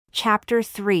Chapter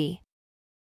 3.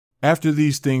 After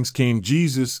these things came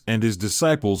Jesus and his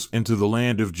disciples into the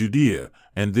land of Judea,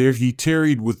 and there he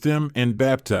tarried with them and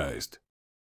baptized.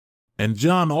 And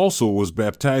John also was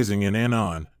baptizing in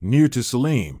Aenon, near to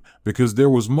Salim, because there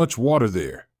was much water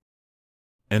there.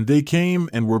 And they came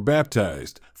and were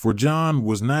baptized, for John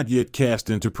was not yet cast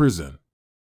into prison.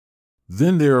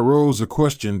 Then there arose a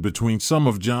question between some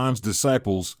of John's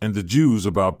disciples and the Jews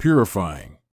about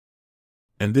purifying.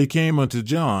 And they came unto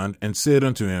John and said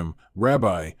unto him,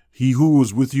 Rabbi, he who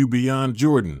was with you beyond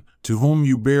Jordan, to whom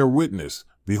you bear witness,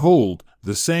 behold,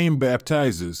 the same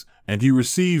baptizes, and he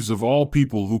receives of all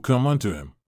people who come unto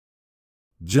him.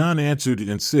 John answered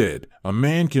and said, A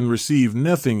man can receive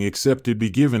nothing except it be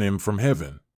given him from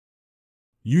heaven.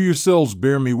 You yourselves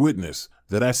bear me witness,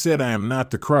 that I said I am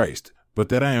not the Christ, but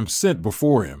that I am sent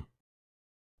before him.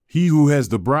 He who has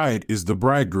the bride is the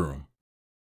bridegroom.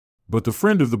 But the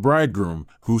friend of the bridegroom,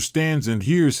 who stands and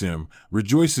hears him,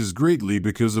 rejoices greatly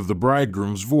because of the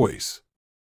bridegroom's voice.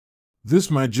 This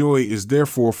my joy is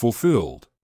therefore fulfilled.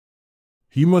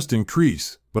 He must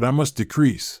increase, but I must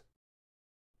decrease.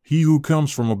 He who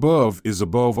comes from above is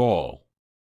above all.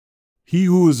 He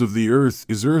who is of the earth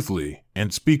is earthly,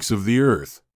 and speaks of the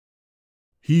earth.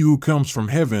 He who comes from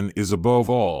heaven is above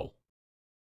all.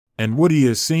 And what he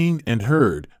has seen and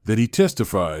heard, that he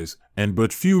testifies, and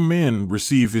but few men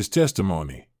receive his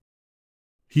testimony.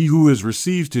 He who has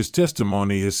received his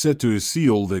testimony has set to his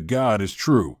seal that God is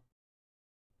true.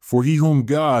 For he whom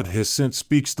God has sent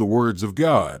speaks the words of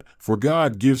God, for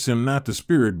God gives him not the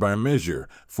Spirit by measure,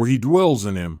 for he dwells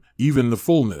in him, even the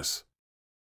fullness.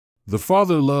 The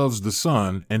Father loves the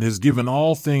Son and has given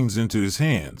all things into his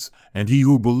hands, and he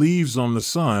who believes on the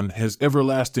Son has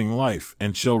everlasting life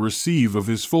and shall receive of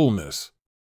his fullness.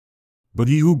 But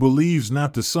he who believes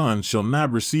not the Son shall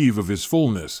not receive of his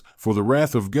fullness, for the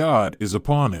wrath of God is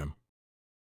upon him.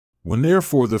 When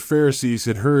therefore the Pharisees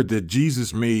had heard that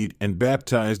Jesus made and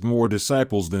baptized more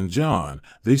disciples than John,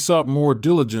 they sought more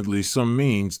diligently some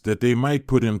means that they might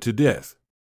put him to death.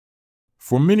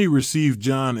 For many received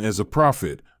John as a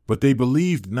prophet, but they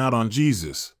believed not on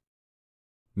Jesus.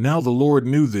 Now the Lord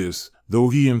knew this, though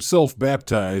he himself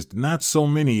baptized not so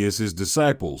many as his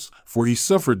disciples, for he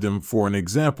suffered them for an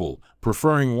example,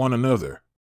 preferring one another.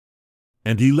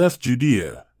 And he left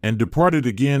Judea, and departed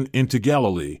again into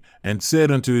Galilee, and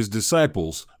said unto his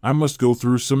disciples, I must go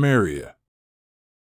through Samaria.